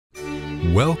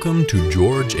Welcome to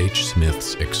George H.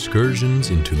 Smith's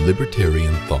Excursions into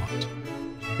Libertarian Thought,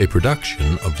 a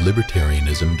production of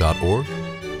Libertarianism.org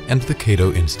and the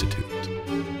Cato Institute.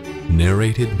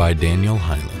 Narrated by Daniel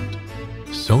Hyland.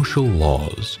 Social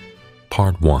Laws,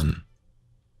 Part 1.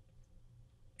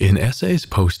 In essays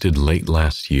posted late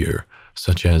last year,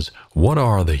 such as What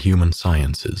Are the Human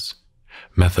Sciences?,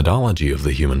 Methodology of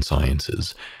the Human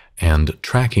Sciences, and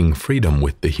Tracking Freedom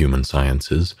with the Human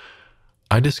Sciences,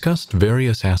 I discussed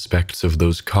various aspects of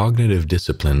those cognitive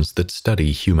disciplines that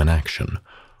study human action,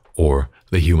 or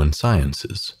the human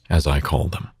sciences, as I call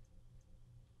them.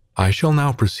 I shall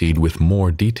now proceed with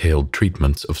more detailed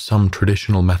treatments of some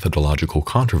traditional methodological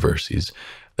controversies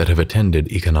that have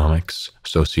attended economics,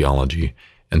 sociology,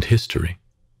 and history.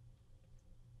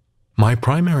 My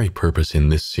primary purpose in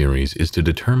this series is to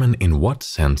determine in what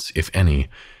sense, if any,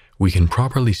 we can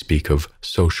properly speak of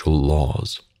social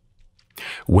laws.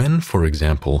 When, for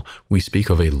example, we speak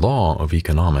of a law of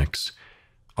economics,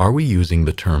 are we using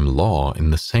the term law in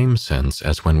the same sense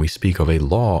as when we speak of a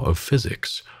law of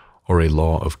physics or a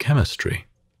law of chemistry?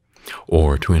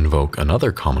 Or, to invoke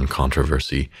another common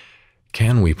controversy,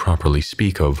 can we properly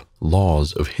speak of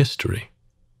laws of history?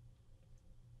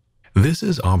 This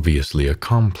is obviously a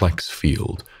complex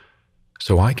field,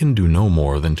 so I can do no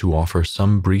more than to offer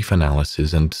some brief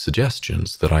analysis and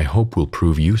suggestions that I hope will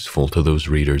prove useful to those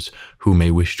readers who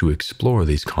may wish to explore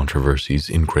these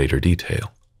controversies in greater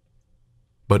detail.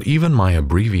 But even my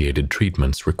abbreviated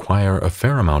treatments require a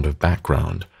fair amount of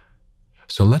background,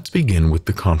 so let's begin with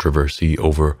the controversy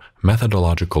over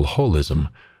methodological holism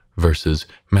versus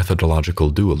methodological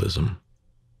dualism.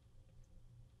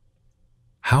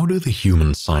 How do the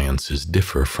human sciences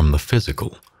differ from the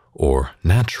physical or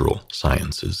natural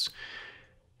sciences?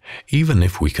 Even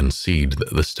if we concede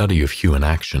that the study of human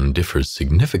action differs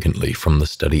significantly from the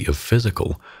study of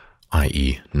physical,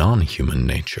 i.e., non-human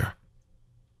nature,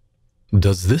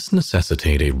 does this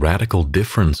necessitate a radical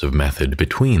difference of method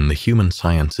between the human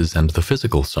sciences and the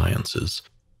physical sciences?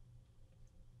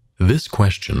 This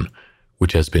question,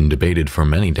 which has been debated for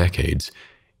many decades,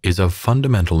 is of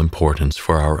fundamental importance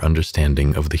for our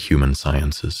understanding of the human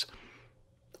sciences.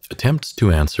 Attempts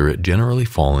to answer it generally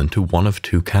fall into one of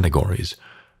two categories: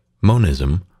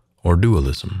 monism or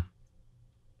dualism.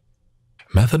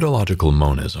 Methodological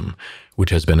monism, which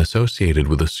has been associated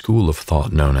with a school of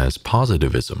thought known as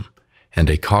positivism and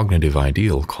a cognitive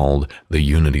ideal called the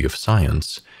unity of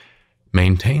science,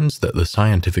 maintains that the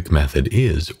scientific method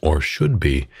is, or should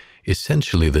be,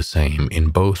 essentially the same in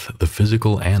both the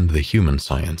physical and the human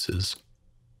sciences.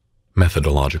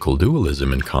 Methodological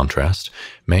dualism, in contrast,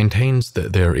 maintains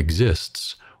that there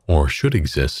exists, or should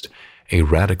exist, a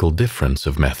radical difference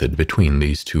of method between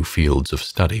these two fields of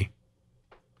study.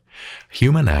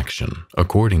 Human action,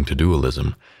 according to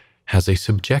dualism, has a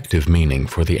subjective meaning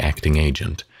for the acting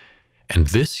agent, and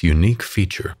this unique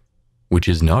feature, which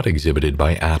is not exhibited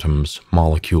by atoms,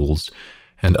 molecules,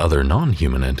 and other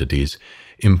non-human entities,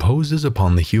 imposes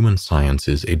upon the human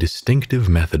sciences a distinctive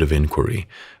method of inquiry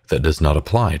that does not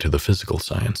apply to the physical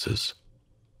sciences.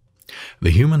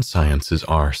 The human sciences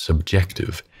are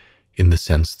subjective in the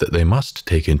sense that they must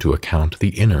take into account the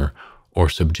inner or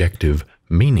subjective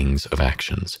meanings of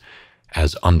actions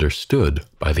as understood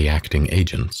by the acting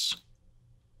agents.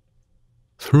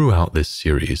 Throughout this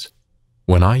series,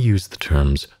 when I use the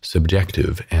terms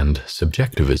subjective and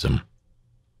subjectivism,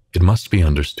 it must be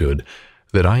understood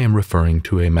that I am referring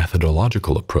to a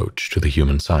methodological approach to the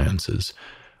human sciences,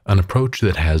 an approach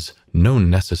that has no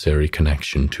necessary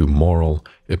connection to moral,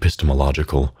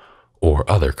 epistemological, or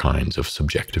other kinds of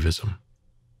subjectivism.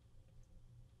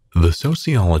 The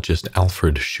sociologist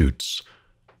Alfred Schutz,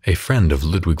 a friend of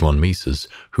Ludwig von Mises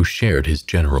who shared his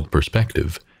general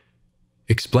perspective,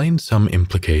 explained some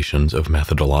implications of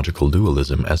methodological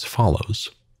dualism as follows.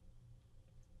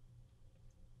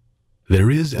 There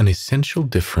is an essential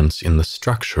difference in the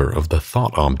structure of the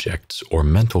thought objects or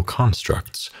mental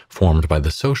constructs formed by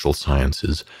the social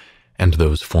sciences and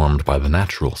those formed by the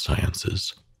natural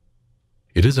sciences.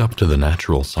 It is up to the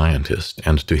natural scientist,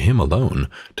 and to him alone,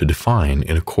 to define,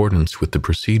 in accordance with the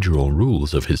procedural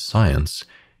rules of his science,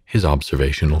 his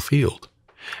observational field,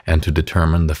 and to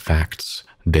determine the facts,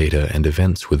 data, and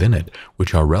events within it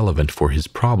which are relevant for his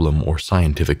problem or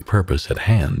scientific purpose at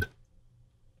hand.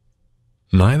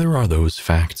 Neither are those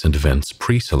facts and events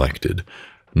pre-selected,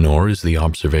 nor is the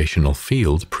observational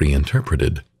field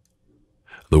pre-interpreted.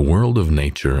 The world of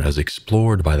nature as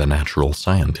explored by the natural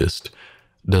scientist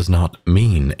does not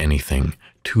mean anything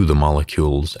to the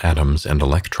molecules, atoms, and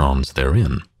electrons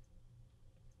therein.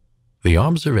 The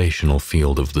observational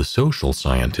field of the social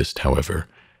scientist, however,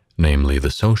 namely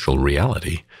the social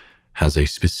reality, has a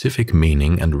specific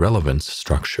meaning and relevance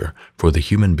structure for the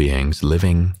human beings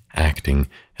living, acting,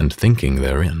 and thinking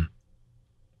therein.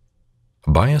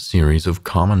 By a series of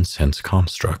common sense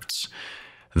constructs,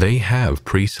 they have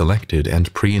pre-selected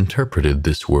and pre-interpreted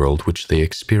this world which they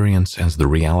experience as the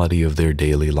reality of their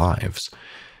daily lives.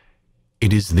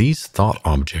 It is these thought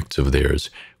objects of theirs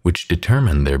which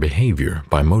determine their behavior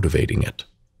by motivating it.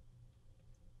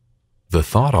 The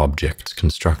thought objects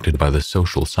constructed by the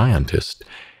social scientist,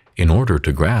 in order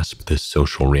to grasp this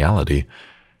social reality,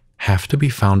 have to be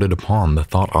founded upon the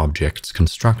thought objects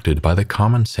constructed by the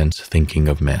common sense thinking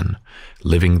of men,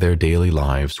 living their daily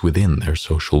lives within their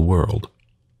social world.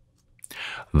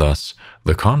 Thus,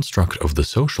 the construct of the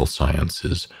social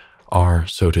sciences are,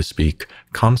 so to speak,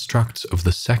 constructs of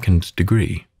the second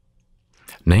degree,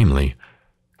 namely,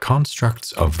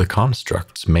 constructs of the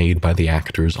constructs made by the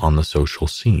actors on the social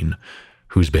scene,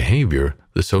 whose behavior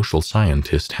the social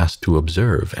scientist has to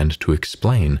observe and to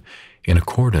explain in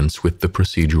accordance with the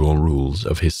procedural rules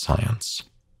of his science.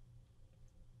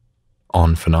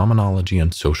 On Phenomenology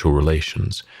and Social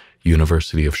Relations,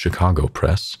 University of Chicago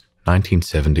Press,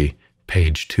 1970,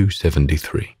 page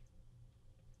 273.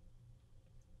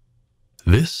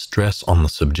 This stress on the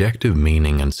subjective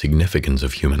meaning and significance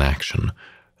of human action,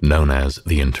 known as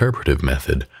the interpretive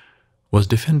method, was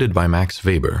defended by Max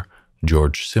Weber,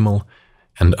 George Simmel,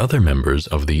 and other members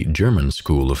of the German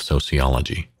School of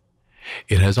Sociology.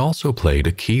 It has also played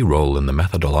a key role in the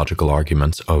methodological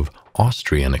arguments of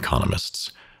Austrian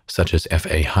economists, such as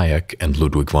F.A. Hayek and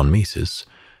Ludwig von Mises,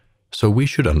 so we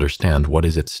should understand what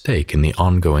is at stake in the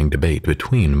ongoing debate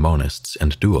between monists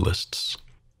and dualists.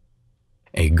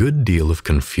 A good deal of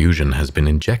confusion has been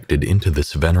injected into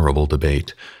this venerable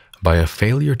debate by a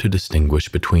failure to distinguish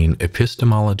between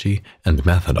epistemology and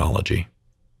methodology.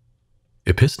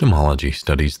 Epistemology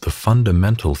studies the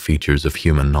fundamental features of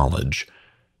human knowledge,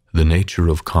 the nature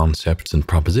of concepts and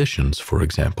propositions, for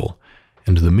example,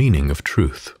 and the meaning of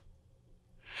truth.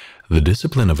 The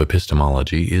discipline of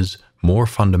epistemology is more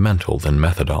fundamental than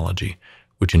methodology,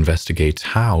 which investigates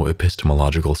how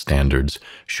epistemological standards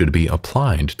should be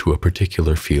applied to a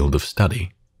particular field of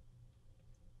study.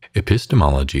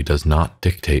 Epistemology does not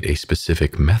dictate a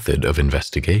specific method of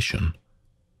investigation.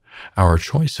 Our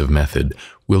choice of method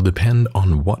will depend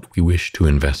on what we wish to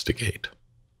investigate.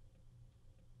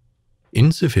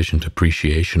 Insufficient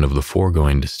appreciation of the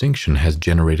foregoing distinction has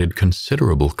generated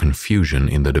considerable confusion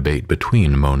in the debate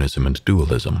between monism and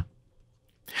dualism.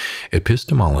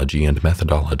 Epistemology and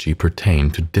methodology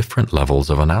pertain to different levels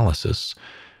of analysis,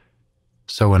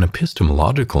 so an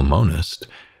epistemological monist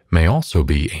may also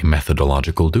be a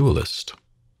methodological dualist.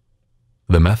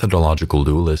 The methodological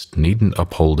dualist needn't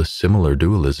uphold a similar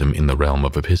dualism in the realm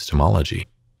of epistemology.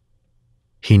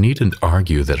 He needn't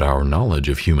argue that our knowledge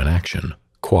of human action,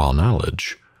 qua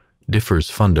knowledge, differs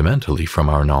fundamentally from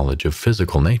our knowledge of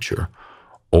physical nature,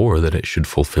 or that it should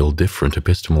fulfill different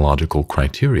epistemological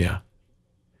criteria.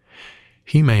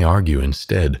 He may argue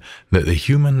instead that the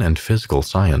human and physical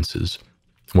sciences,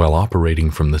 while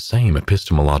operating from the same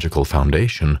epistemological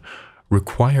foundation,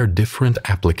 require different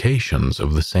applications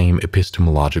of the same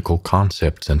epistemological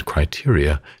concepts and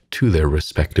criteria to their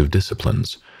respective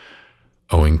disciplines,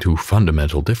 owing to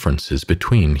fundamental differences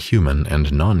between human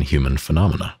and non-human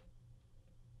phenomena.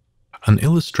 An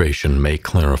illustration may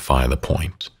clarify the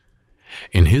point.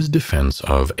 In his defense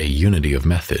of a unity of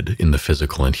method in the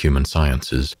physical and human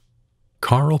sciences,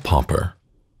 Karl Popper,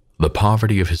 The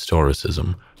Poverty of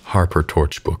Historicism, Harper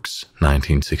Torch Books,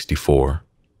 1964,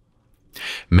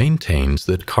 maintains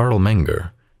that Karl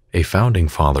Menger, a founding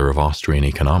father of Austrian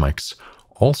economics,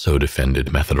 also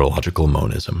defended methodological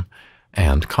monism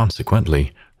and,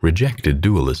 consequently, rejected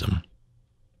dualism.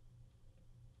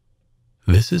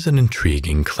 This is an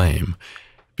intriguing claim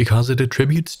because it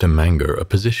attributes to Menger a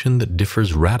position that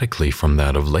differs radically from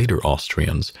that of later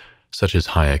Austrians, such as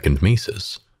Hayek and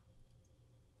Mises.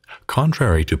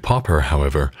 Contrary to Popper,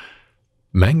 however,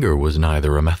 Menger was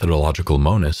neither a methodological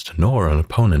monist nor an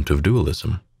opponent of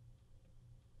dualism.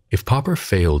 If Popper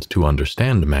failed to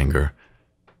understand Menger,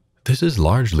 this is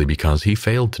largely because he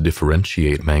failed to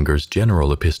differentiate Menger's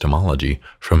general epistemology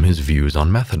from his views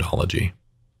on methodology.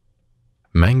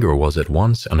 Menger was at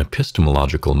once an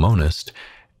epistemological monist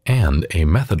and a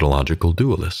methodological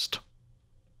dualist.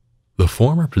 The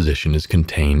former position is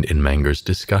contained in Menger's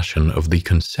discussion of the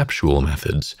conceptual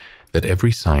methods that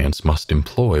every science must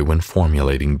employ when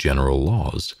formulating general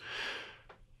laws.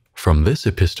 From this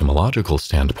epistemological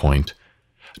standpoint,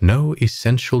 no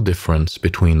essential difference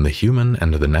between the human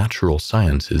and the natural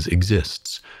sciences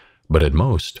exists, but at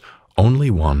most only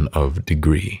one of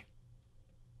degree.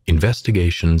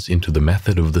 Investigations into the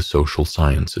method of the social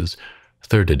sciences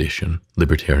 3rd edition,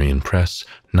 Libertarian Press,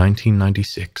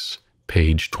 1996,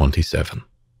 page 27.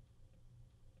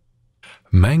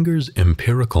 Manger's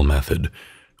empirical method,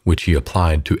 which he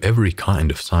applied to every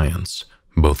kind of science,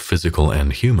 both physical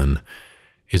and human,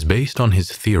 is based on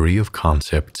his theory of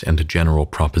concepts and general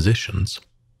propositions.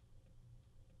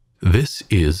 This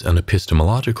is an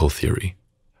epistemological theory,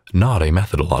 not a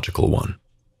methodological one.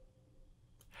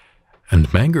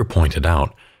 And Manger pointed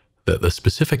out that the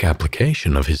specific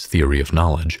application of his theory of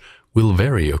knowledge will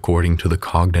vary according to the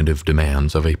cognitive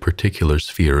demands of a particular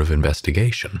sphere of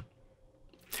investigation.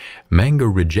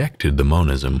 Manger rejected the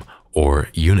monism, or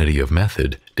unity of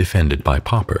method, defended by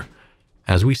Popper,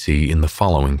 as we see in the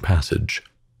following passage.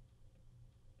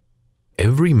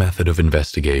 Every method of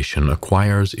investigation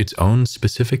acquires its own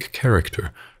specific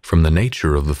character from the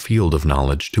nature of the field of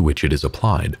knowledge to which it is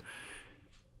applied.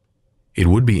 It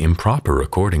would be improper,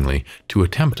 accordingly, to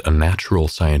attempt a natural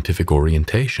scientific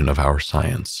orientation of our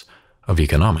science, of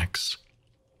economics.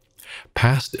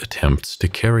 Past attempts to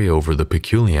carry over the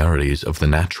peculiarities of the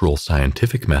natural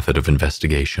scientific method of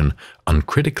investigation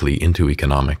uncritically into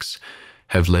economics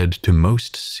have led to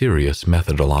most serious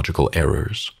methodological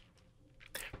errors.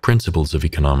 Principles of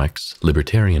Economics,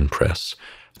 Libertarian Press,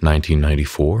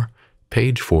 1994,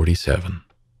 page 47.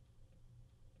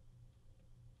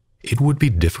 It would be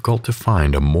difficult to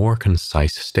find a more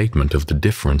concise statement of the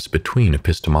difference between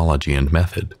epistemology and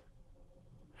method.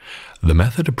 The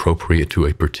method appropriate to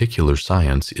a particular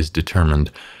science is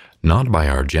determined not by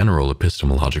our general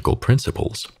epistemological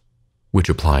principles, which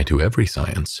apply to every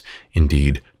science,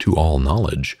 indeed to all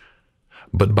knowledge,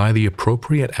 but by the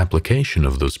appropriate application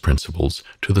of those principles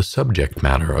to the subject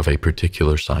matter of a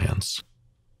particular science.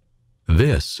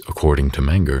 This, according to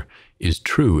Manger, is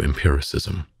true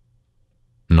empiricism.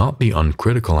 Not the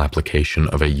uncritical application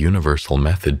of a universal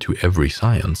method to every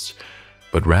science,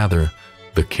 but rather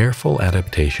the careful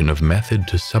adaptation of method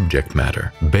to subject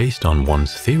matter based on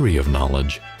one's theory of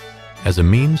knowledge as a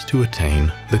means to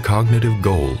attain the cognitive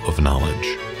goal of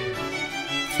knowledge.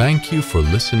 Thank you for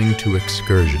listening to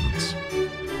Excursions.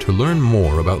 To learn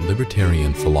more about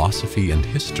libertarian philosophy and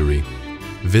history,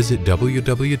 visit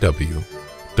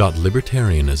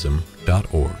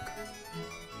www.libertarianism.org.